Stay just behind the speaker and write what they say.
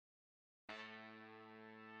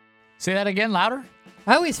Say that again, louder.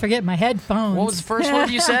 I always forget my headphones. What was the first word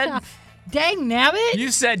you said? Dang nabbit. You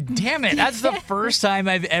said, damn it. That's the first time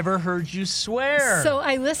I've ever heard you swear. So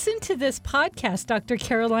I listened to this podcast, Dr.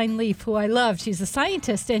 Caroline Leaf, who I love. She's a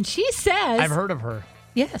scientist, and she says... I've heard of her.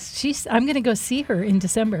 Yes, I'm going to go see her in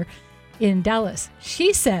December in Dallas.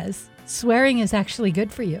 She says swearing is actually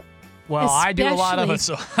good for you. Well, I do a lot of it,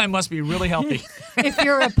 so I must be really healthy. If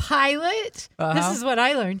you're a pilot, this is what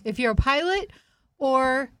I learned. If you're a pilot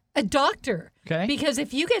or a doctor, okay. Because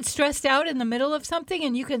if you get stressed out in the middle of something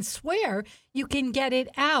and you can swear, you can get it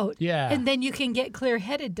out. Yeah. And then you can get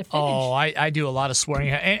clear-headed to finish. Oh, I do a lot of swearing.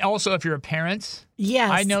 And also, if you're a parent,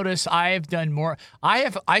 yes. I notice I've done more.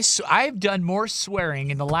 I've done more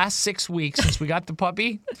swearing in the last 6 weeks since we got the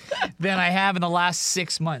puppy than I have in the last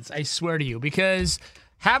 6 months. I swear to you, because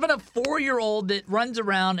having a 4-year-old that runs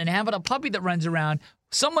around and having a puppy that runs around,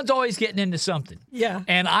 someone's always getting into something. Yeah.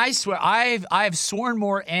 And I swear, I've sworn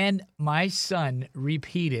more, and my son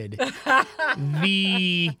repeated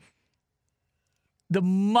the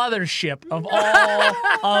mothership of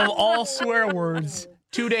all swear words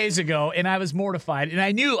 2 days ago, and I was mortified. And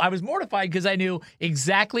I was mortified because I knew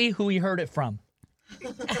exactly who he heard it from.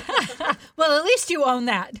 Well, at least you own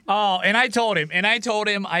that. Oh, and I told him,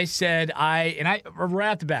 I said, right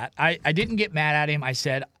off the bat, I didn't get mad at him. I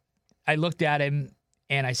looked at him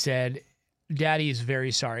and I said, Daddy is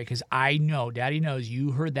very sorry because Daddy knows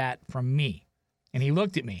you heard that from me. And he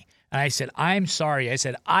looked at me and I said, I'm sorry. I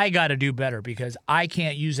said, I got to do better because I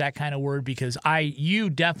can't use that kind of word because you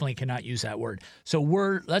definitely cannot use that word. So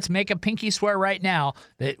let's make a pinky swear right now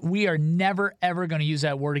that we are never, ever going to use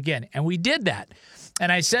that word again. And we did that.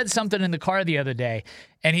 And I said something in the car the other day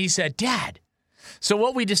and he said, Dad. So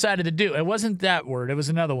what we decided to do, it wasn't that word, it was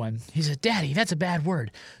another one. He said, Daddy, that's a bad word.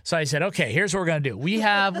 So I said, okay, here's what we're going to do. We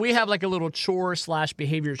have like a little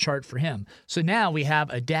chore/behavior chart for him. So now we have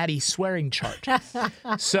a daddy swearing chart.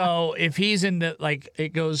 So if he's in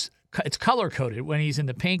it's color-coded. When he's in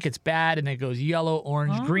the pink, it's bad, and it goes yellow,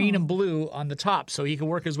 orange, green, and blue on the top, so he can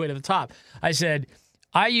work his way to the top. I said,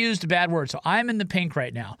 I used a bad word, so I'm in the pink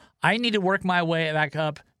right now. I need to work my way back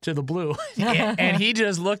up to the blue. And he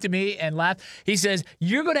just looked at me and laughed. He says,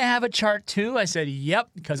 you're going to have a chart too? I said, yep,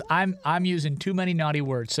 because I'm using too many naughty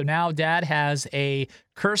words. So now Dad has a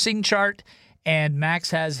cursing chart and Max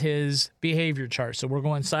has his behavior chart. So we're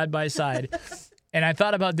going side by side. And I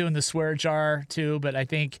thought about doing the swear jar too, but I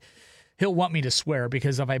think he'll want me to swear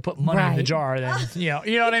because if I put money in the jar, then you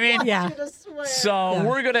know what I mean? Yeah. So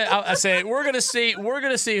we're gonna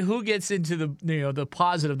see who gets into the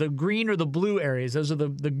positive, the green or the blue areas. Those are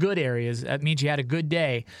the good areas. That means you had a good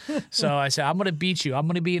day. So I said, I'm gonna beat you. I'm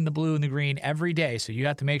gonna be in the blue and the green every day. So you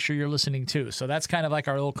have to make sure you're listening too. So that's kind of like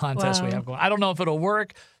our little contest we have going. I don't know if it'll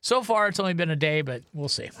work. So far, it's only been a day, but we'll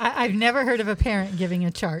see. I've never heard of a parent giving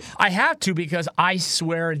a chart. I have to because I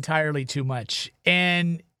swear entirely too much,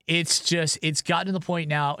 and it's gotten to the point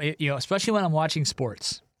now, especially when I'm watching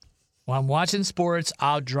sports. When I'm watching sports,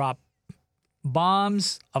 I'll drop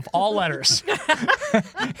bombs of all letters,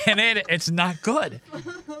 and it's not good.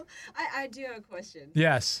 I do have a question.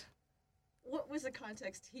 Yes. What was the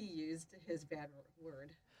context he used his bad word?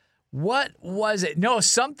 What was it? No,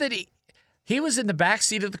 something. He was in the back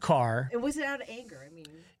seat of the car. It wasn't out of anger.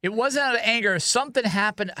 It wasn't out of anger. Something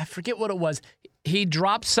happened. I forget what it was. He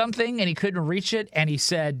dropped something and he couldn't reach it, and he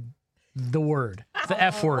said the word, the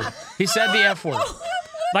F word. He said the F word.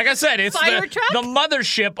 Like I said, it's the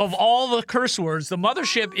mothership of all the curse words. The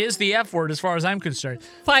mothership is the F word as far as I'm concerned.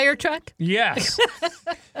 Fire truck? Yes.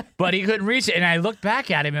 But he couldn't reach it. And I looked back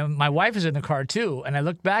at him, and my wife was in the car too. And I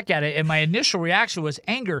looked back at it, and my initial reaction was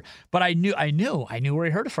anger. But I knew where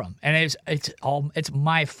he heard it from. And it's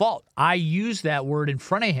my fault. I used that word in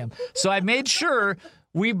front of him. So I made sure,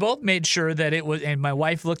 we both made sure that it was, and my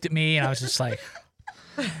wife looked at me, and I was just like,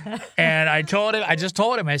 and I just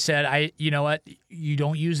told him, I said, you know what? You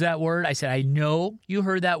don't use that word. I said, I know you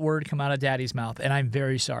heard that word come out of Daddy's mouth, and I'm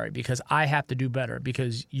very sorry because I have to do better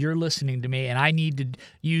because you're listening to me, and I need to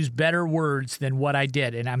use better words than what I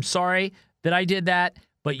did. And I'm sorry that I did that,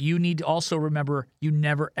 but you need to also remember you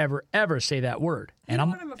never, ever, ever say that word. And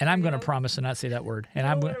I'm going to promise to not say that word. And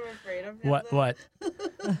I'm afraid of. What? What?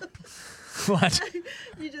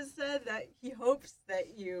 You just said that he hopes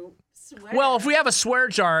that you swear. Well, if we have a swear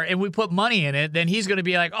jar and we put money in it, then he's going to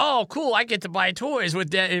be like, "Oh, cool! I get to buy toys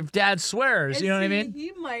with if Dad swears." And you know what I mean?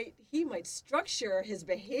 He might structure his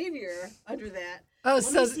behavior under that. Oh,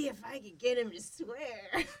 Let me see if I can get him to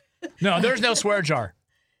swear. No, there's no swear jar.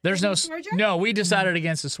 There's no swear jar? no. We decided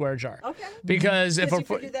against the swear jar. Okay. Because if Did we you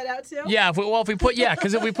figure that out too? yeah,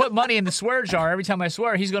 because if we put money in the swear jar, every time I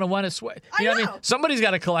swear, he's going to want to swear. You know what I mean? know. Somebody's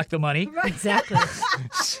got to collect the money. Exactly.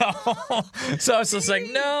 So it's just like,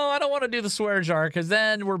 no, I don't want to do the swear jar because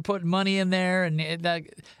then we're putting money in there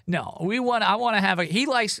no, I want to have he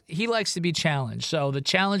likes to be challenged. So the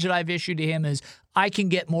challenge that I've issued to him is I can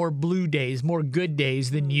get more blue days, more good days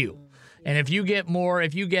than you. And if you get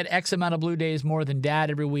X amount of blue days more than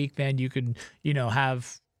Dad every week, then you could,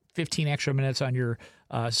 have 15 extra minutes on your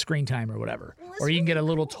screen time or whatever. Well, or you can get a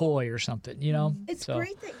little toy or something, It's So,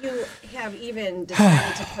 great that you have even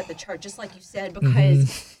decided to put the chart, just like you said,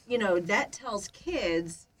 because, that tells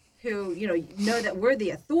kids who, know that we're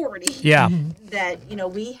the authority. Yeah. That,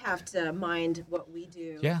 we have to mind what we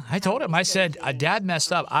do. Yeah, I told him. I said, Dad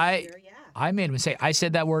messed up. I made a mistake. I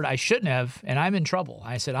said that word I shouldn't have, and I'm in trouble.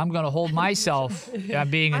 I said, I'm going to hold myself I'm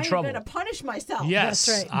being in trouble. I'm going to punish myself. Yes.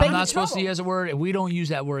 That's right. I'm not supposed to use a word, and we don't use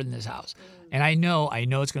that word in this house. And I know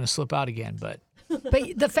it's going to slip out again, but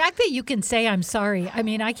the fact that you can say I'm sorry, I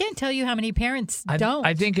mean, I can't tell you how many parents don't.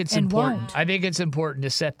 I think it's and important. won't. I think it's important to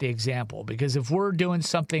set the example because if we're doing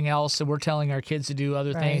something else and we're telling our kids to do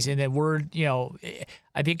other things, and then we're,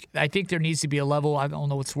 I think there needs to be a level. I don't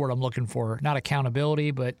know what's the word I'm looking for. Not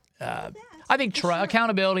accountability, but I think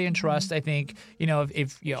accountability and trust. I think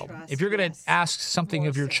if you're going to ask something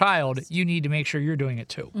of your child, you need to make sure you're doing it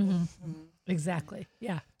too. Mm-hmm. Exactly.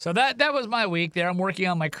 Yeah. So that was my week there. I'm working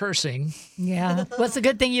on my cursing. Yeah. What's a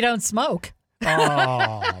good thing you don't smoke?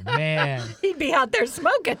 Oh man, He'd be out there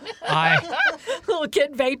smoking. Little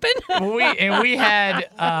kid vaping.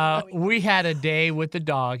 We had a day with the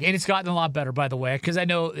dog, and it's gotten a lot better, by the way, because I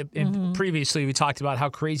know previously we talked about how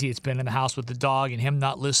crazy it's been in the house with the dog and him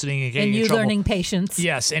not listening and getting And you in trouble. learning patience.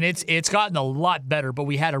 Yes, and it's gotten a lot better, but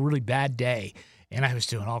we had a really bad day, and I was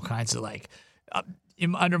doing all kinds of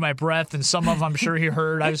under my breath, and some of them I'm sure he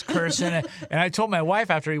heard. I was cursing, and I told my wife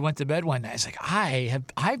after he went to bed one night, I was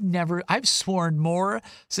like, I've sworn more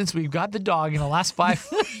since we've got the dog in the last 5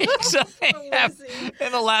 weeks than I have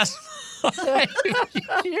in the last 5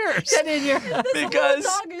 years. Get in your Because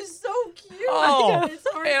dog is so cute. oh, It's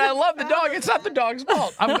hard and to I love the dog. fathom. It's not the dog's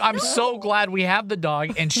fault. I'm so glad we have the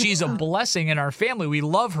dog, and she's a blessing in our family. We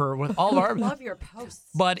love her with all our. I love your posts.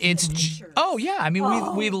 But it's pictures. yeah. I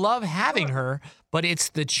mean, we love having her, but it's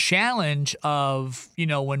the challenge of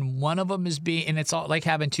when one of them is being, and it's all like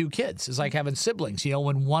having two kids. It's like having siblings.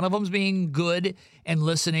 When one of them's being good and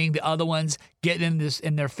listening, the other one's getting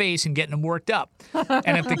in their face and getting them worked up.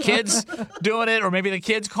 And if the kid's doing it, or maybe the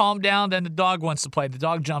kid's calmed down, then the dog wants to play. The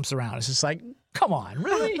dog jumps around. It's just like, come on,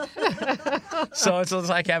 really? So it's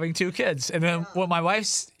like having two kids. And then when my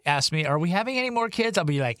wife asked me, are we having any more kids? I'll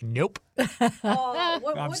be like, nope. Oh,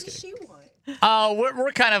 what just does she want?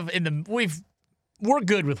 We're kind of we're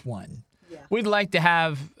good with one. Yeah. We'd like to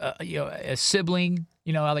have a sibling,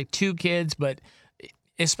 like two kids, but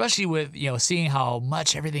especially with seeing how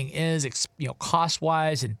much everything is, cost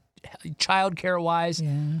wise and child care wise.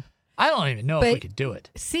 Yeah. I don't even know if we could do it.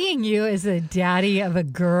 Seeing you as a daddy of a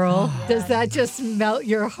girl, does that just melt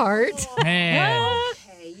your heart? Man.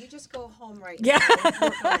 Okay, you just go home right Yeah. now and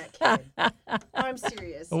work on that kid. I'm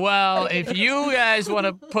serious. Well, if you guys want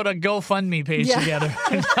to put a GoFundMe page together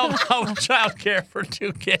and help out with child care for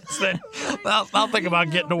two kids, then I'll think about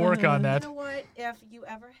getting to work on that. You know what? If you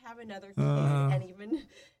ever have another kid, and even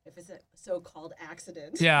if it's a so-called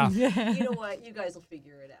accident, Yeah. you know what? You guys will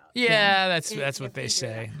figure it out. Yeah, that's You'll what they figure it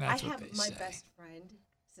say. out. That's I what have they my say. best friend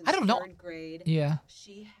since I don't know. 3rd grade. Yeah.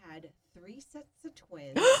 She had 3 sets of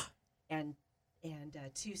twins and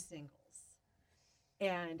 2 singles.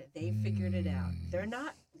 And they figured it out. They're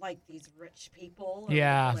not like these rich people. Or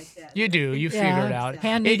Yeah. like that. You do. You figure it out.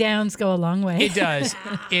 Hand-me-downs go a long way. It does.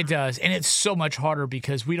 It does. And it's so much harder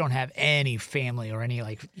because we don't have any family or any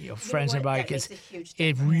friends what? nearby. That Because makes a huge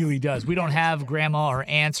it difference. really does. We don't have grandma or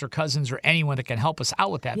aunts or cousins or anyone that can help us out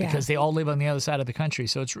with that Yeah. because they all live on the other side of the country.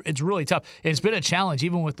 So it's really tough. It's been a challenge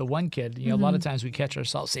even with the one kid. A lot of times we catch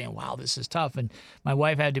ourselves saying, wow, this is tough. And my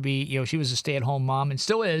wife had to be, she was a stay-at-home mom and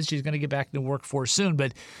still is. She's going to get back into the workforce soon.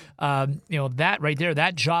 But, that right there,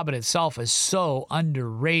 that job in itself is so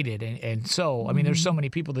underrated. And so, I mean, there's so many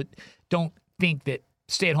people that don't think that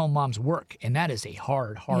stay-at-home moms work. And that is a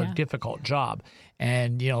hard, difficult job.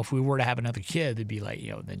 And, if we were to have another kid, it'd be like,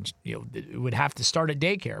 then, it would have to start at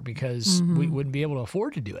daycare because we wouldn't be able to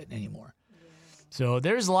afford to do it anymore. So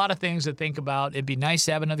there's a lot of things to think about. It'd be nice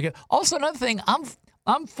to have another kid. Also, another thing,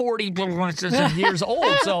 I'm 40 years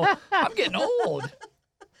old, so I'm getting old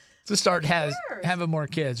to start having more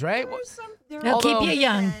kids, right? They'll keep you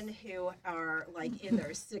young. Men who are like in their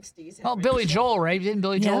 60s. Oh, Billy Joel, right? Didn't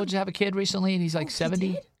Billy Joel just have a kid recently, and he's like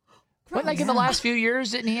 70? What, like in the last few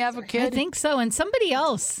years, didn't he have a kid? I think so. And somebody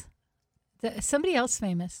else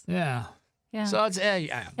famous. Yeah. Yeah. So it's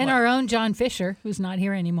and our own John Fisher, who's not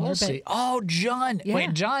here anymore. We'll but see. Oh, John. Yeah.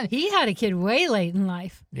 Wait, John. He had a kid way late in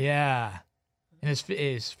life. Yeah. In his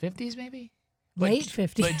 50s, maybe? Late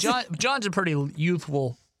 50s. But John's a pretty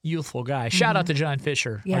youthful guy. Shout out to John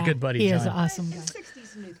Fisher, our good buddy he John. is an awesome guy.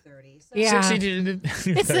 60s, new 30s. So Yeah. 60 to new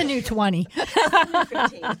It's the new 20. new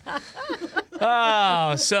 15.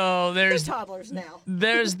 Oh, so There's toddlers now.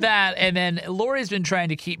 there's that. And then Laurie's been trying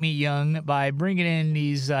to keep me young by bringing in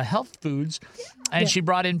these health foods. And she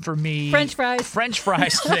brought in for me French fries. French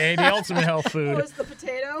fries today, the ultimate health food. Was the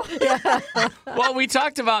potato? Well, we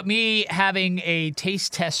talked about me having a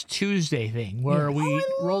Taste Test Tuesday thing where we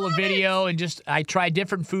roll a video and I try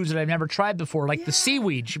different foods that I've never tried before, like the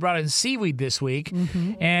seaweed. She brought in seaweed this week,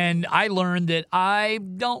 and I learned that I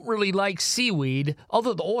don't really like seaweed.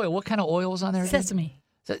 Although the oil, what kind of oil was on there? Sesame.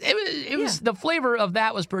 So it was the flavor of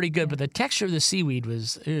that was pretty good, but the texture of the seaweed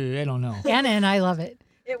was I don't know. Anna and I love it.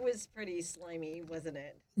 It was pretty slimy, wasn't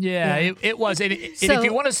it? Yeah, it was. And if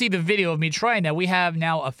you want to see the video of me trying that, we have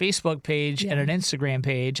now a Facebook page and an Instagram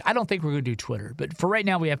page. I don't think we're going to do Twitter, but for right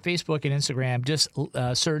now, we have Facebook and Instagram. Just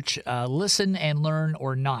search Listen and Learn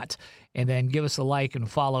or Not, and then give us a like and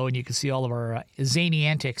follow, and you can see all of our zany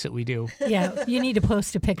antics that we do. Yeah, you need to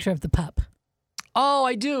post a picture of the pup. Oh,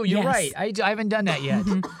 I do. You're right. I haven't done that yet.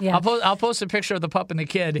 Yeah. I'll post a picture of the pup and the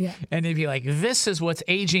kid, and they'd be like, "This is what's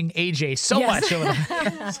aging AJ so much."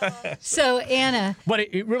 So Anna, but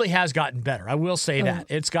it really has gotten better. I will say that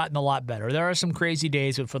it's gotten a lot better. There are some crazy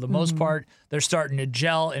days, but for the most part, they're starting to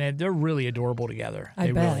gel, and they're really adorable together. I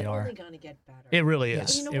they bet. really are. It's only going to get better. It really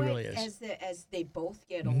is. You know It what? really is. As they both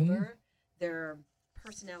get older, their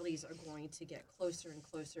personalities are going to get closer and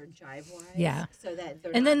closer jive-wise. Yeah. So that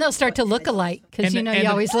and then they'll start to look alike because you And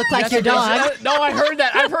always look like your dog. No, I heard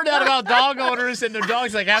that. I've heard that about dog owners and their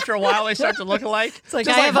dogs. Like after a while, they start to look alike. It's like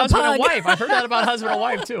just I like have a husband and pug. wife. I've heard that about husband and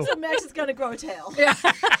wife too. So Max is going to grow a tail.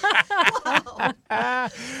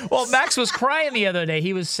 Well, Max was crying the other day.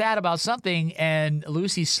 He was sad about something, and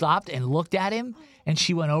Lucy stopped and looked at him, and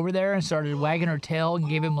she went over there and started wagging her tail and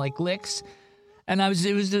gave him like licks. And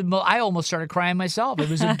I almost started crying myself. It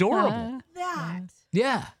was adorable. That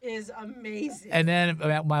is amazing. And then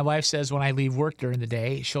my wife says when I leave work during the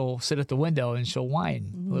day, she'll sit at the window and she'll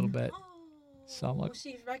whine a little bit. So I'm like,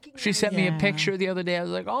 she sent me a picture the other day. I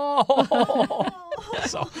was like, oh.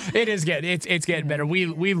 So it's getting better.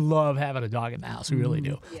 We love having a dog in the house. We really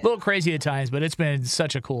do. A little crazy at times, but it's been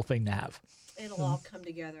such a cool thing to have. It'll all come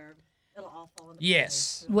together. It'll all fall into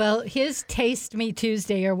Yes. place. Well, his Taste Me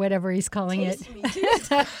Tuesday or whatever he's calling it. Taste Me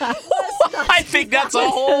Tuesday. I think that's a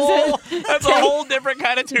whole different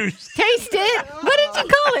kind of Tuesday. Taste it. What did you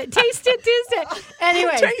call it? Taste it Tuesday.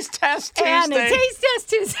 Anyway. Taste Test Tuesday. Anna, Taste Test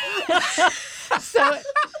Tuesday. So,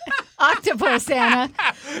 octopus, Anna.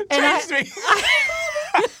 And Taste me.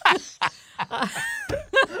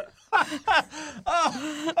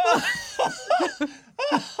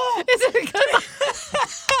 Is it good?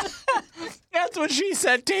 That's what she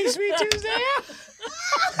said. Taste me Tuesday.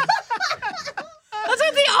 That's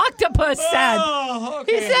what the octopus said. Oh,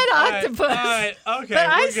 okay. He said octopus. All right. Okay. But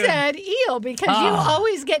I we're good. said eel because you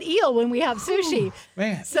always get eel when we have sushi.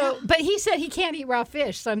 Man. So, but he said he can't eat raw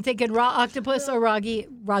fish. So I'm thinking raw octopus or raw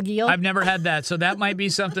eel. I've never had that, so that might be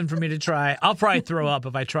something for me to try. I'll probably throw up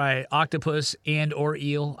if I try octopus and or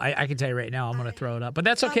eel. I can tell you right now, I'm going to throw it up. But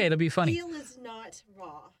that's okay. It'll be funny. Eel is not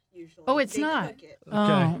raw, usually. Oh, it's They not. cook it. Okay.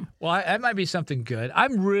 Oh. Well, that might be something good.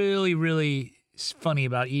 I'm really, really funny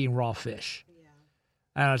about eating raw fish. Yeah.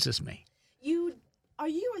 I don't know, it's just me. Are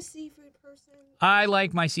you a seafood person? I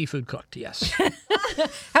like my seafood cooked, yes.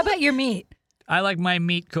 How about your meat? I like my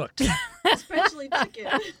meat cooked. Especially chicken.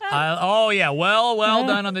 Well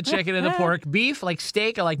done on the chicken and the pork. Beef, like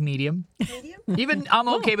steak, I like medium. Medium? Even I'm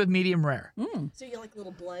okay with medium rare. So you like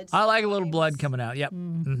little blood? I like a little sometimes? blood coming out. Yep.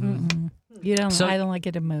 You don't. So- I don't like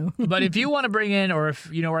it to moo. But if you want to bring in, or if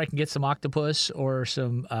you know where I can get some octopus or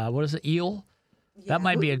some eel, Yeah. that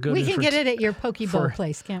might be a good We one can for get it at your poke bowl for-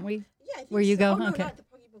 place, can't we? Yeah, I think Where you so. go? Oh, no, Okay. not the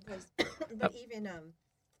Pokeball place. But even,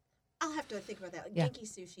 I'll have to think about that. Like Yeah. Genki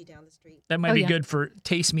Sushi down the street. That might Oh, be yeah. good for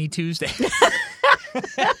Taste Me Tuesday.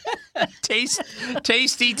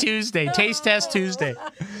 Tasty Tuesday. Taste Test Tuesday.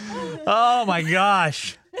 Oh my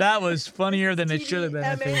gosh. That was funnier than it should have been,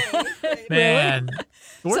 I think. Man.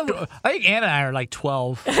 I think Anna and I are like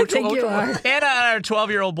 12. I think you are. Anna and I are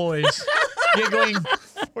 12-year-old boys.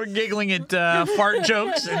 We're giggling at fart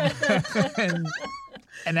jokes and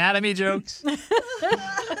Anatomy jokes.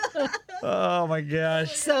 Oh, my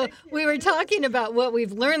gosh. So we were talking about what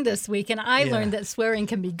we've learned this week, and I learned that swearing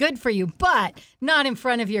can be good for you, but not in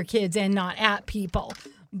front of your kids and not at people.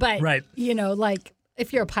 But, like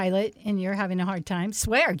if you're a pilot and you're having a hard time,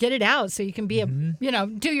 swear, get it out so you can be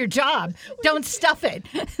do your job. Don't stuff it.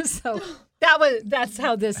 So that's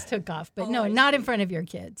how this took off. But no, not in front of your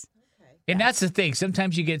kids. And that's the thing.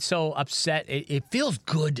 Sometimes you get so upset. It feels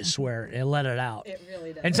good to swear and let it out. It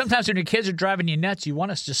really does. And sometimes when your kids are driving you nuts, you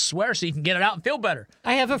want us to swear so you can get it out and feel better.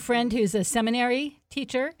 I have a friend who's a seminary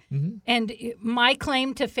teacher, and my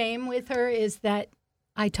claim to fame with her is that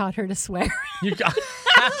I taught her to swear.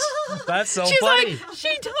 That's so She's funny. like,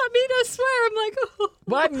 she taught me to swear. I'm like, oh.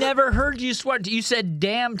 Well, I've never heard you swear. You said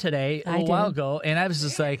damn today a while ago, and I was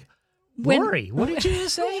just like, Laurie, what did you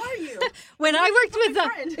just say? Who are you? When I worked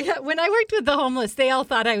with the homeless, they all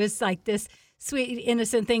thought I was like this sweet,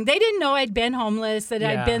 innocent thing. They didn't know I'd been homeless, that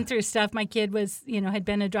I'd been through stuff. My kid was, had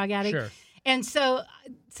been a drug addict. Sure. And so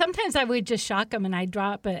sometimes I would just shock them and I'd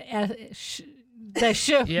drop the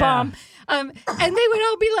bomb. And they would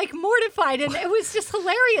all be like mortified. And it was just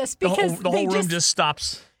hilarious because the whole room just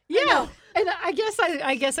stops. Yeah. And I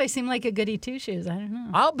guess I seem like a goody two shoes. I don't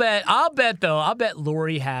know. I'll bet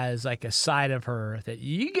Laurie has like a side of her that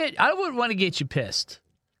you get. I wouldn't want to get you pissed.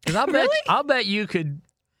 Because I'll bet you could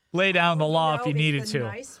lay down the law if you needed to.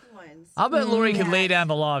 Nice ones. I'll bet Laurie could lay down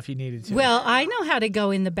the law if you needed to. Well, I know how to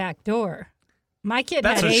go in the back door. My kid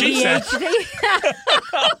That's had what she said.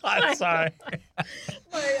 ADHD. I'm sorry.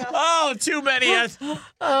 Oh, too many.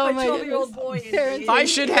 Oh my 12-year-old boy. I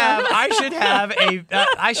should have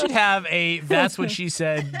a that's what she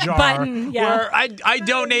said jar button, where I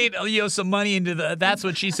donate some money into the that's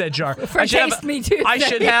what she said jar. For Taste Me Tuesday. I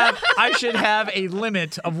should have a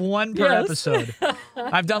limit of one per episode.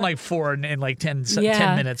 I've done like 4 in like 10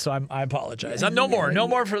 minutes, so I apologize. No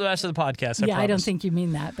more for the rest of the podcast. I promise. I don't think you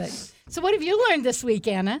mean that, but so what have you learned this week,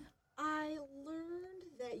 Anna? I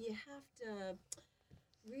learned that you have to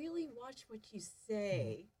really watch what you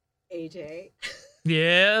say, AJ.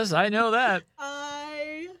 Yes, I know that.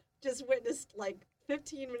 I just witnessed like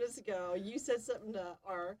 15 minutes ago, you said something to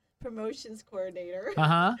our promotions coordinator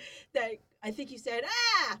that I think you said,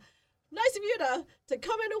 nice of you to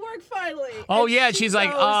come into work finally. Oh, and yeah. She's like,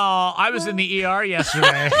 I was in the ER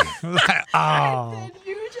yesterday. And then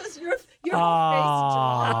you just, your whole face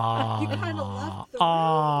dropped. You kind of left the room.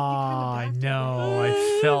 I know.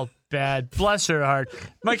 I felt bad. Bless her heart.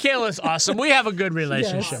 Michaela's awesome. We have a good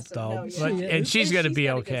relationship, though. No, and she's going to be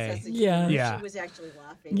okay. Yeah. She was actually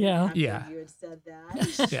laughing. Yeah. After Yeah. you had said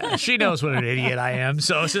that. Yeah, she knows what an idiot I am,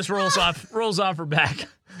 so it just rolls off her back.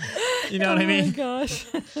 You know what I mean? Oh, my gosh.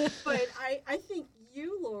 But I think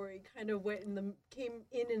you, Laurie, kind of came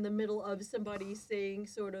in the middle of somebody saying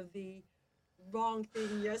sort of the wrong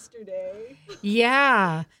thing yesterday.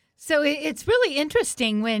 Yeah. So it's really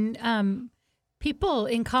interesting when people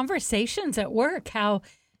in conversations at work, how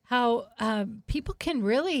people can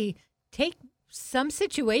really take some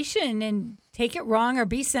situation and take it wrong or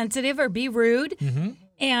be sensitive or be rude. Mm-hmm.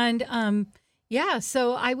 And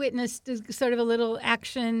so I witnessed sort of a little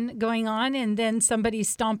action going on and then somebody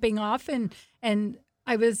stomping off and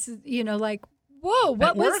I was, like, whoa,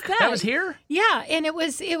 what was that? That was here? Yeah. And it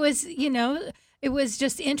was, it was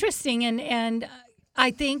just interesting. And I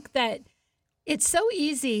think that it's so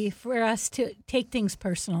easy for us to take things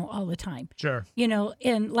personal all the time. Sure.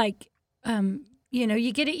 And like,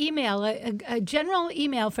 you get an email, a general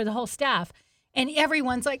email for the whole staff, and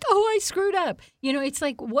everyone's like, oh, I screwed up. It's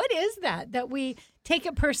like, what is that we take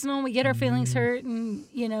it personal and we get our feelings hurt and,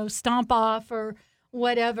 stomp off or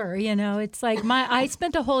whatever. It's like I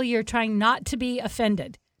spent a whole year trying not to be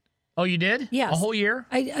offended. Oh, you did? Yes. A whole year?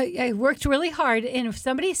 I worked really hard, and if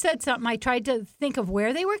somebody said something, I tried to think of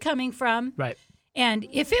where they were coming from. Right. And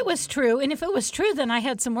if it was true, then I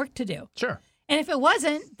had some work to do. Sure. And if it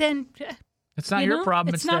wasn't, then it's not your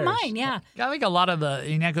problem. It's not theirs. mine. Yeah. I think a lot of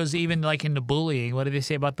that goes even like into bullying. What do they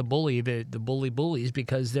say about the bully? The bully bullies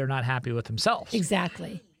because they're not happy with themselves.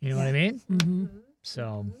 Exactly. You know what I mean? Mm-hmm.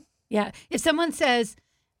 So. Yeah. If someone says,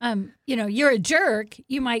 you're a jerk,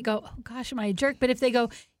 you might go, oh gosh, am I a jerk? But if they go,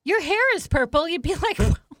 your hair is purple, you'd be like,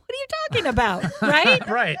 what are you talking about? Right?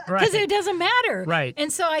 Right. Because it doesn't matter. Right.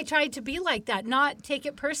 And so I tried to be like that, not take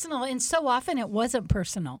it personal. And so often it wasn't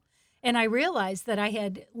personal. And I realized that I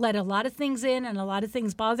had let a lot of things in and a lot of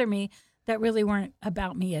things bother me that really weren't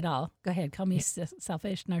about me at all. Go ahead. Call me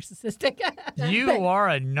selfish, narcissistic. You are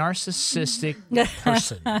a narcissistic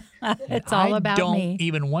person. It's all about me. I don't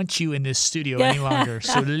even want you in this studio any longer,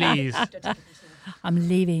 so leave. I'm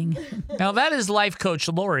leaving. Now, that is life coach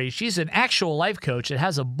Laurie. She's an actual life coach that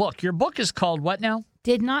has a book. Your book is called what now?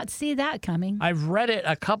 Did not see that coming. I've read it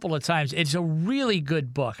a couple of times. It's a really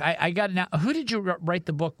good book. I got now. Who did you write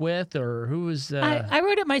the book with, or who was? I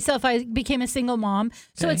wrote it myself. I became a single mom,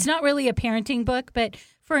 so it's not really a parenting book. But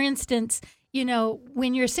for instance,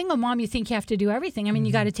 when you're a single mom, you think you have to do everything. I mean,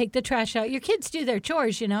 you got to take the trash out. Your kids do their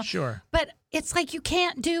chores, Sure. But it's like you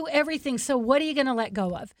can't do everything. So what are you going to let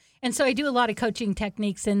go of? And so I do a lot of coaching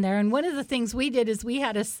techniques in there. And one of the things we did is we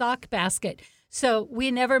had a sock basket. So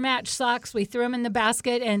we never match socks. We threw them in the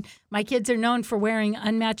basket, and my kids are known for wearing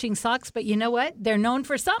unmatching socks. But you know what? They're known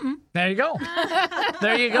for something. There you go.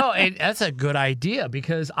 There you go. And that's a good idea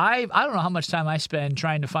because I don't know how much time I spend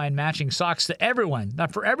trying to find matching socks to everyone,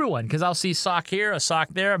 not for everyone, because I'll see sock here, a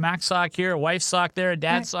sock there, a Mac's sock here, a wife's sock there, a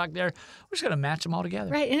dad's sock there. We're just going to match them all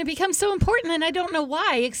together. Right. And it becomes so important, and I don't know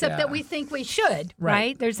why, except that we think we should,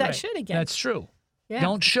 right? There's that should again. That's true. Yeah.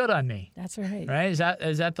 Don't should on me. That's right. Right? Is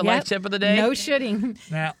that the life tip of the day? No shoulding.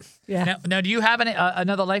 Yeah. Now, do you have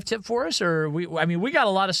another life tip for us, or we got a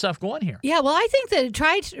lot of stuff going here. Yeah. Well, I think that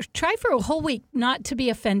try for a whole week not to be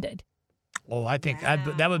offended. Oh, I think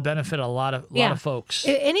that would benefit a lot of folks.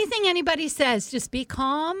 Anything anybody says, just be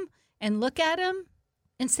calm and look at them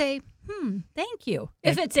and say, thank you.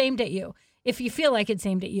 If it's aimed at you, if you feel like it's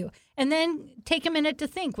aimed at you, and then take a minute to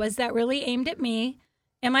think, was that really aimed at me?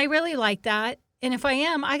 Am I really like that? And if I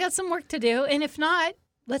am, I got some work to do. And if not,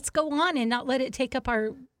 let's go on and not let it take up our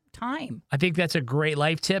time. I think that's a great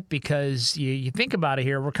life tip because you think about it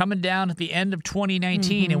here. We're coming down at the end of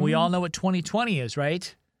 2019, and we all know what 2020 is,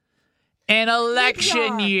 right? An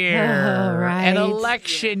election year. Oh, right. An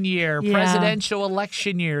election year. Presidential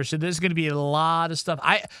election year. So there's going to be a lot of stuff.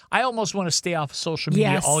 I almost want to stay off of social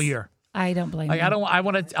media all year. I don't blame you. I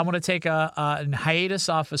want to take a hiatus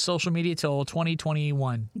off of social media till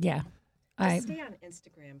 2021. Yeah. Stay on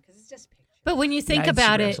Instagram because it's just pictures. But when you think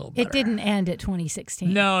about it, it didn't end at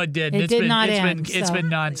 2016. No, it didn't. It did not end. It's been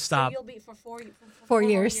nonstop. So you'll be for 4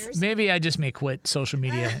 years. Maybe I just may quit social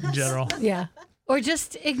media in general. Yeah. Or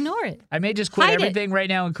just ignore it. I may just quit everything right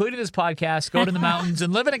now, including this podcast, go to the mountains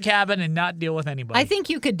and live in a cabin and not deal with anybody. I think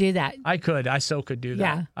you could do that. I could. I so could do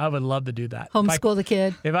that. Yeah. I would love to do that. Homeschool the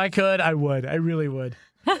kid. If I could, I would. I really would.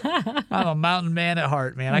 I'm a mountain man at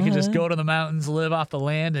heart, man. I could just go to the mountains, live off the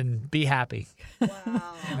land, and be happy. Wow.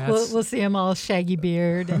 We'll see him all shaggy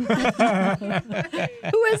beard. And who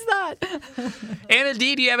is that? Anna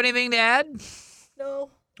D, do you have anything to add?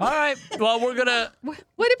 No. All right. Well, we're going to... What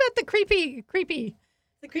about the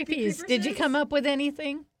creepies? Did you come up with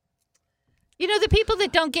anything? The people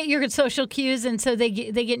that don't get your social cues, and so they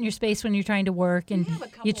get in your space when you're trying to work, and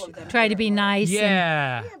you try to be nice.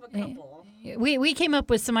 Yeah. We have a couple. We came up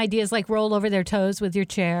with some ideas like roll over their toes with your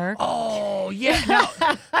chair. Oh, yeah. Now,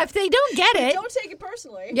 if they don't get it. Don't take it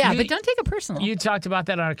personally. Yeah, but don't take it personally. You talked about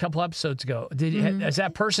that on a couple episodes ago. Is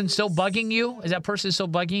that person still bugging you? Is that person still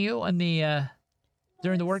bugging you on the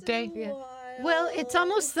during the workday? Yeah. Well, it's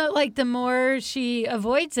almost like the more she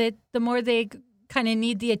avoids it, the more they kind of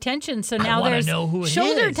need the attention. So now there's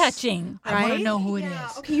shoulder touching. Right? I want to know who it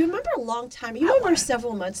is. Okay, you remember a long time. You remember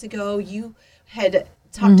several months ago you had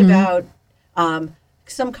talked about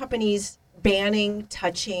some companies banning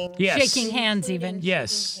touching, shaking hands even.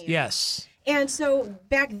 Yes. And so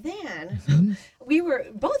back then, we were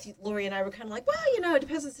both Laurie and I were kind of like, well, it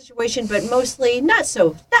depends on the situation, but mostly not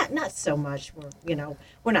so much.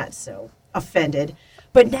 We're not so offended.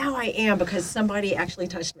 But now I am because somebody actually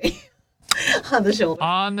touched me on the shoulder.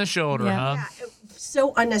 On the shoulder, huh? Yeah,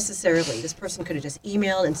 so unnecessarily. This person could have just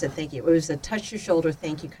emailed and said thank you. It was a touch your shoulder,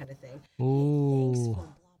 thank you kind of thing. Ooh. Thanks, blah, blah,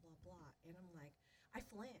 blah. And I'm like, I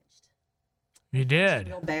flinched. You did?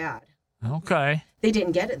 Real bad. Okay. They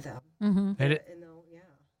didn't get it, though. Mm-hmm.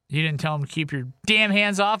 You didn't tell them to keep your damn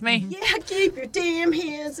hands off me? Yeah, keep your damn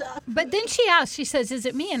hands up. But then she asked, she says, is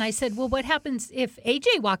it me? And I said, well, what happens if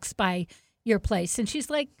AJ walks by your place? And she's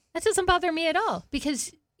like, that doesn't bother me at all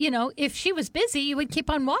because, if she was busy, you would keep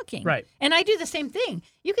on walking. Right. And I do the same thing.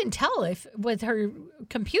 You can tell if with her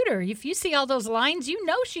computer, if you see all those lines,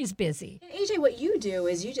 she's busy. And AJ, what you do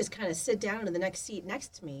is you just kind of sit down in the next seat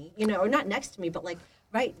next to me, or not next to me, but like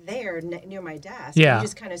right there near my desk. Yeah. You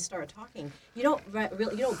just kind of start talking. You don't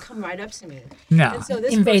really, you don't come right up to me. No. And so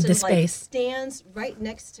this Invade person the space. Stands right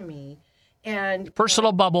next to me, and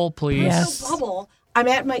personal bubble, please. Personal bubble. I'm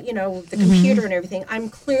at my, the computer and everything. I'm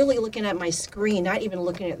clearly looking at my screen, not even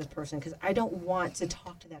looking at this person, because I don't want to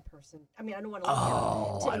talk to that person. I mean, I don't want to look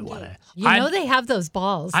at them. I want to. They have those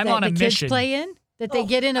balls I'm that on a the kids mission. play in, that they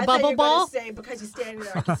get in a I bubble thought you were ball. gonna say because he's standing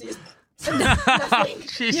there, I can see his nothing.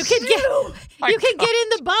 You could get in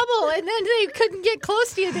the bubble, and then they couldn't get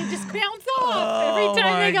close to you. They just bounce off every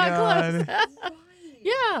time they got close.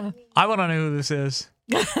 Yeah. I want to know who this is.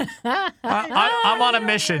 I'm on a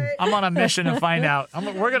mission. I'm on a mission to find out.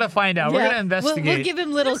 We're going to find out. We're going to investigate. We'll give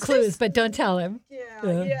him little clues, but don't tell him.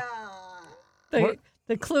 Yeah.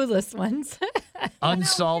 The clueless ones.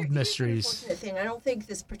 Unsolved mysteries. Unfortunate thing. I don't think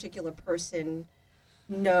this particular person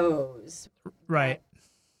knows. Right.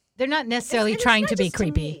 They're not necessarily trying to be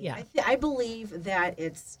creepy. Yeah. I believe that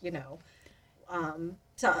it's, to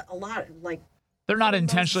a lot like. They're not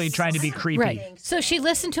intentionally trying to be creepy. Right. So she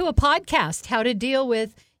listened to a podcast, how to deal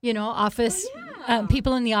with, office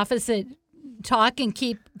people in the office that talk and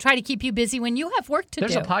try to keep you busy when you have work to do.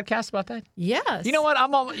 There's a podcast about that? Yes. You know what?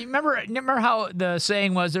 Remember how the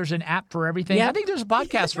saying was there's an app for everything? Yep. I think there's a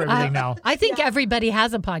podcast for everything now. I think everybody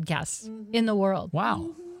has a podcast in the world.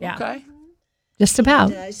 Wow. Yeah. Okay. Just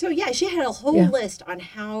about. And, she had a whole list on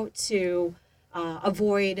how to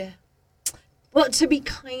avoid, to be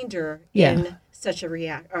kinder in such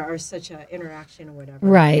a such a interaction or whatever.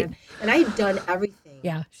 Right. And I had done everything.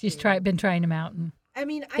 Yeah, she's been trying them out, and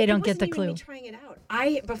they don't get the clue. Me trying it out.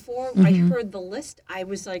 Before I heard the list, I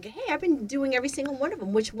was like, hey, I've been doing every single one of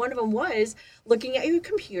them. Which one of them was looking at your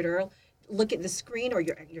computer, look at the screen or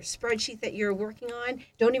your spreadsheet that you're working on.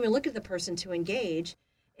 Don't even look at the person to engage.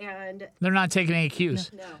 And they're not taking any cues.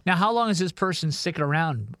 No. Now, how long is this person sticking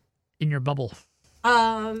around in your bubble?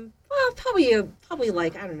 Well, probably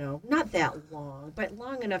like, I don't know, not that long, but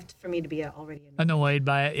long enough for me to be already annoyed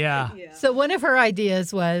by it. Yeah. So one of her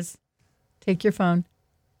ideas was, take your phone.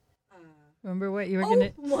 Remember what you were going to...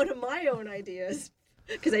 One of my own ideas,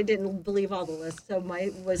 because I didn't believe all the lists, so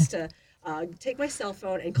was to take my cell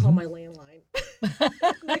phone and call my landline.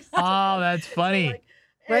 Oh, that's funny. So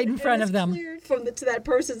right in front of them. Clear to that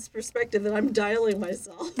person's perspective that I'm dialing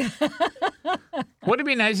myself. Would it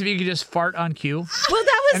be nice if you could just fart on cue? Well,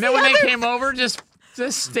 that was and then when they came over, just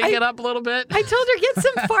stick it up a little bit. I told her, get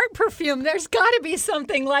some fart perfume. There's got to be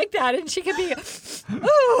something like that. And she could be,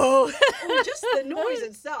 ooh. Just the noise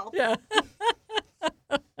itself. Yeah.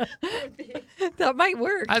 That might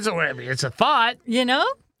work. It's a thought.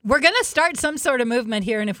 We're going to start some sort of movement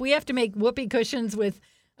here. And if we have to make whoopee cushions with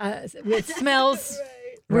smells,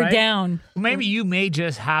 we're down. Maybe you may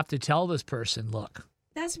just have to tell this person, look.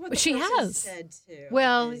 That's what she has said too.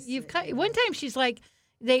 Well, one time she's like,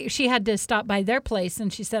 she had to stop by their place,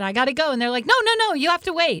 and she said, I got to go. And they're like, no, you have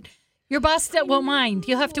to wait. Your boss won't mind.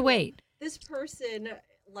 You'll have to wait. This person,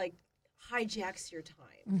 hijacks your time.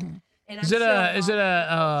 Mm-hmm. And is it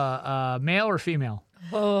a male or female?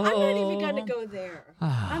 I'm not even going to go there.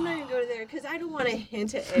 I'm not even going to go there because I don't want to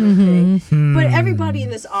hint at anything. Mm-hmm. But everybody in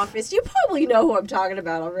this office, you probably know who I'm talking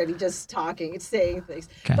about already, just talking and saying things.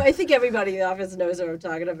 Okay. But I think everybody in the office knows what I'm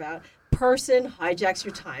talking about. Person hijacks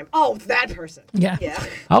your time. Oh, that person. Yeah.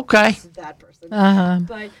 Okay. That person. Uh-huh.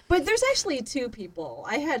 But there's actually two people.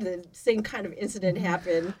 I had the same kind of incident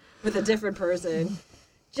happen with a different person.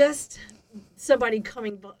 Just somebody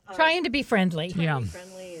coming trying to be friendly.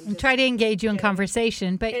 And try to engage you in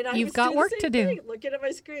conversation, but you've got work to do. Looking at my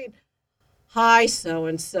screen. Hi,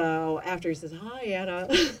 so-and-so. After he says, hi, Anna.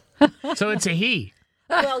 So it's a he.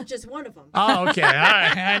 Well, just one of them. Oh, okay. All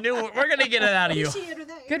right. I knew we're going to get it out of you.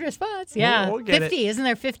 Good response. Yeah. We'll get 50. Isn't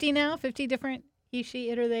there 50 now? 50 different he, she,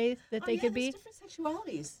 it, or they that they could be? Different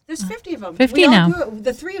sexualities. There's 50 of them. 50 now.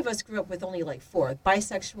 The three of us grew up with only 4.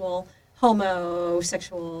 Bisexual,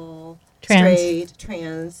 homosexual, trans. Straight,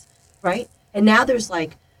 trans, right? And now there's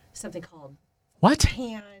something called what?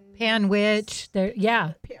 Pan witch. There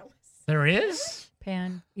There is?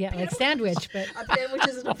 Like sandwich, but a panwich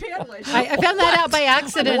isn't a panwich. I found that out by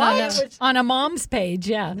accident on a mom's page.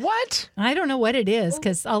 Yeah. What? I don't know what it is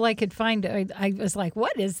because all I could find, I was like,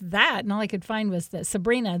 what is that? And all I could find was the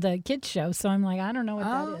Sabrina, the kids show. So I'm like, I don't know what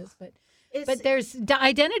that is, but there's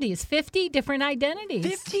identities, 50 different identities.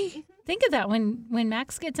 50? Think of that when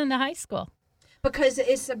Max gets into high school. Because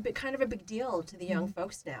it's kind of a big deal to the young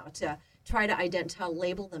folks now to try to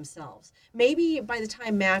label themselves. Maybe by the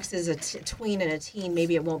time Max is a tween and a teen,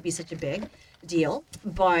 maybe it won't be such a big deal.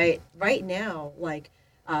 But right now,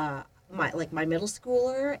 my middle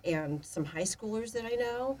schooler and some high schoolers that I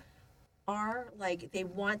know are they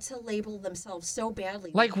want to label themselves so badly.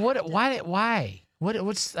 Like what? Why?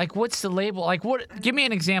 What's the label? Like what? Give me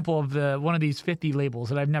an example of one of these 50 labels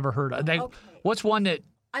that I've never heard of. Okay. What's one that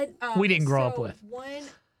we didn't grow up with?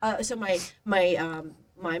 So my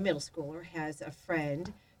middle schooler has a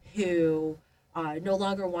friend who no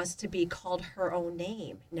longer wants to be called her own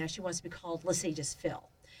name. Now she wants to be called, let's say, just Phil.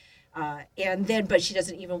 But she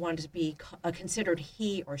doesn't even want to be considered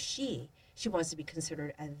he or she. She wants to be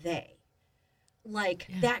considered a they.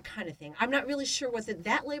 That kind of thing. I'm not really sure what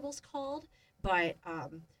that label's called, but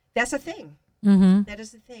that's a thing. Mm-hmm. That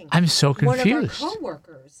is a thing. I'm so confused. One of our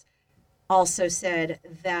coworkers also said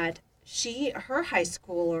that her high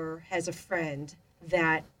schooler has a friend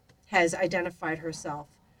that has identified herself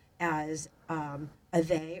as a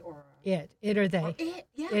they or it or they. Or it,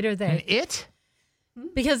 yeah. It or they. An it?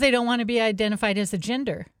 Because they don't want to be identified as a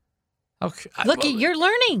gender. Okay. Look, you're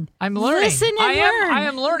learning. I'm learning. Listen and learn. I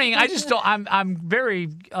am learning. I just don't. I'm very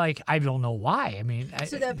like I don't know why. I mean.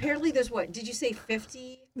 So apparently there's what? Did you say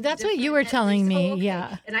 50? That's what you were telling me. Okay.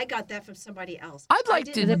 Yeah. And I got that from somebody else. I'd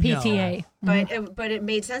like to the know. PTA. But it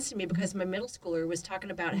made sense to me because my middle schooler was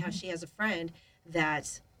talking about how she has a friend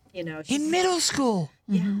that in middle school.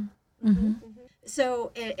 Yeah. Mm-hmm. Mm-hmm.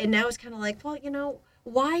 So and now it's kind of like, well,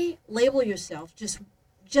 why label yourself? Just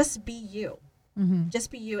be you. Mm-hmm.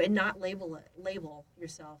 Just be you and not label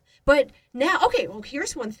yourself. But now, okay, well,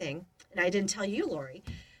 here's one thing, and I didn't tell you, Laurie.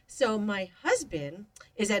 So my husband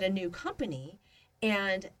is at a new company,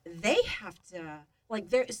 and they have to, like,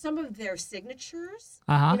 some of their signatures,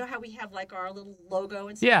 you know how we have, like, our little logo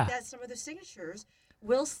and stuff like that? Some of the signatures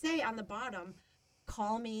will say on the bottom,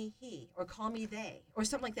 call me he, or call me they, or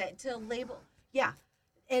something like that, to label,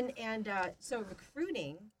 And so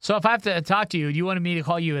recruiting. So if I have to talk to you, you wanted me to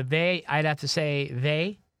call you a they, I'd have to say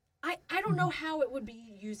they? I don't know how it would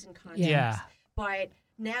be used in context. Yeah. But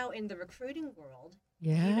now in the recruiting world,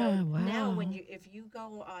 wow. now if you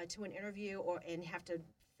go to an interview and have to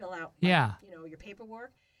fill out your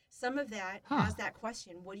paperwork, some of that has that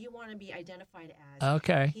question, what do you want to be identified as?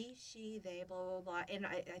 Okay. He, she, they, blah, blah, blah. And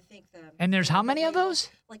I think And there's how many of those?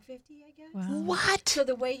 Like 50, I guess. Wow. What? So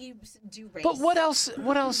the way you do race. But what else?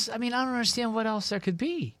 I mean, I don't understand what else there could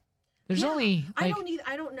be. There's only like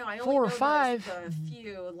I don't know. I only 4 or know 5. The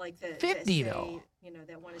few like the 50 that say, though.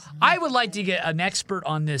 That want to. I would like to get an expert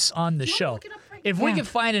on this on the show. If we could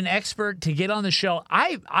find an expert to get on the show,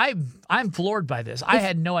 I'm floored by this. I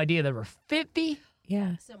had no idea there were 50.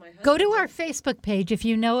 Yeah. So go to our Facebook page if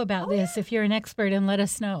you know about this, if you're an expert, and let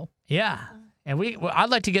us know. Yeah. And I'd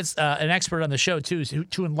like to get an expert on the show, too,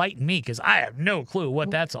 to enlighten me, because I have no clue what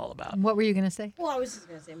that's all about. What were you going to say? Well, I was just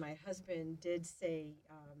going to say my husband did say,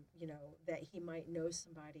 that he might know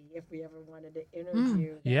somebody if we ever wanted to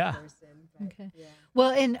interview that person. But, okay. Yeah.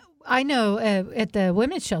 Well, and I know at the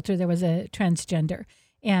women's shelter there was a transgender.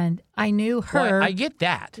 And I knew her. Well, I get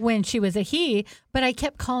that. When she was a he, but I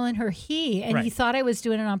kept calling her he, and he thought I was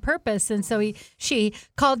doing it on purpose. And so she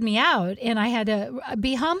called me out, and I had to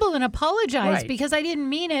be humble and apologize because I didn't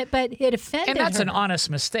mean it, but it offended her. And that's an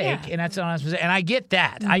honest mistake, and and I get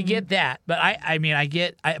that. Mm-hmm. I get that, but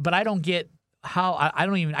but I don't get how I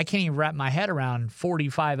can't even wrap my head around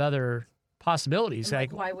 45 other possibilities.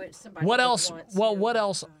 Like why would somebody? What else? Well, what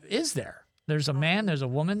else is there? There's a man. There's a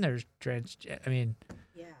woman. There's trans. I mean.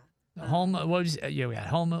 We got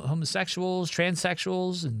homosexuals,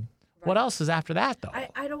 transsexuals, and what else is after that, though?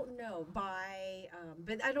 I don't know. But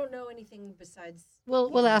I don't know anything besides.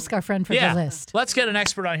 We'll ask our friend for the list. Let's get an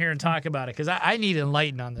expert on here and talk about it, because I need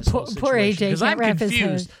enlightenment on this whole situation. Poor AJ, because I'm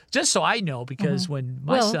confused. Just so I know, because when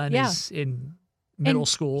my son is in middle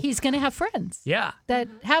school, he's going to have friends. Yeah. That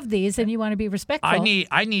have these, and you want to be respectful.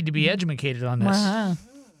 I need to be educated on this. Wow.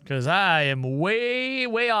 Because I am way,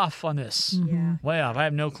 way off on this. Yeah. Way off. I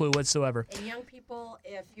have no clue whatsoever. And young people,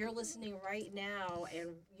 if you're listening right now, and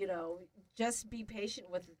just be patient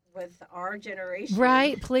with our generation,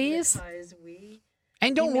 right? Please. Because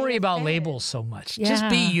and don't worry about labels so much. Yeah. Just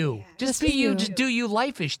be you. Yeah. Just be you. Just do you.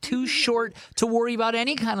 Life is too short to worry about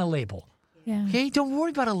any kind of label. Yeah. Okay. Don't worry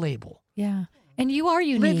about a label. Yeah. And you are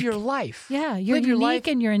unique. Live your life. Yeah. You're unique your life.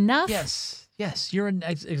 And you're enough. Yes. You're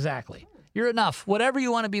exactly. You're enough. Whatever you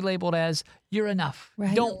want to be labeled as, you're enough.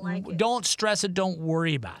 Right. Don't stress it. Don't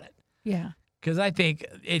worry about it. Yeah. Because I think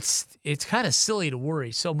it's kind of silly to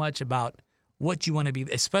worry so much about what you want to be,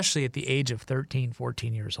 especially at the age of 13,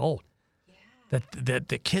 14 years old. Yeah. That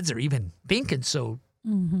the kids are even thinking so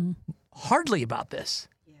hardly about this.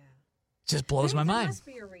 Yeah. It just blows my mind. There must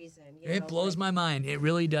be a reason. It blows my mind. It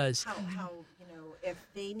really does. How if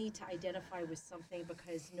they need to identify with something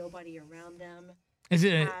because nobody around them has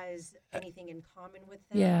anything in common with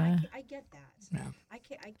them. Yeah. I get that. Yeah.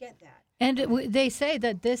 I get that. And they say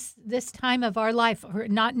that this time of our life, or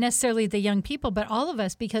not necessarily the young people, but all of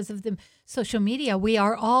us, because of the social media, we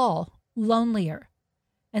are all lonelier.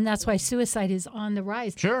 And that's why suicide is on the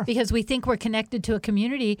rise. Sure. Because we think we're connected to a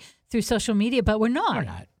community through social media, but we're not.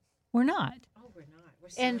 Oh, we're not. We're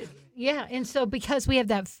and and so because we have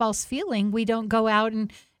that false feeling, we don't go out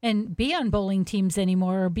and be on bowling teams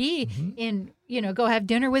anymore, or be in, go have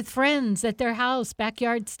dinner with friends at their house,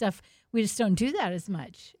 backyard stuff. We just don't do that as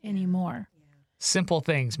much anymore. Simple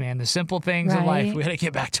things, man. The simple things in life. We got to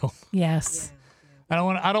get back to them. Yes. I don't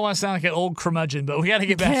want to sound like an old curmudgeon, but we got to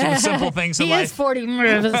get back to the simple things in he life. is 40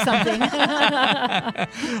 or something.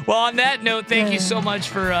 Well, on that note, thank you so much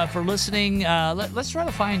for listening. Let's try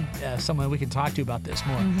to find someone we can talk to about this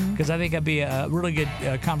more, because I think that'd be a really good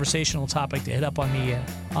conversational topic to hit up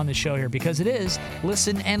on the show here, because it is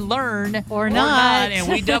listen and learn or not. And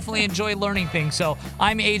we definitely enjoy learning things. So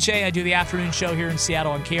I'm AJ. I do the afternoon show here in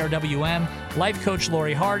Seattle on KRWM. Life coach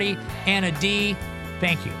Laurie Hardy, Anna D.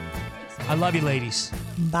 Thank you. I love you, ladies.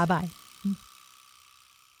 Bye-bye.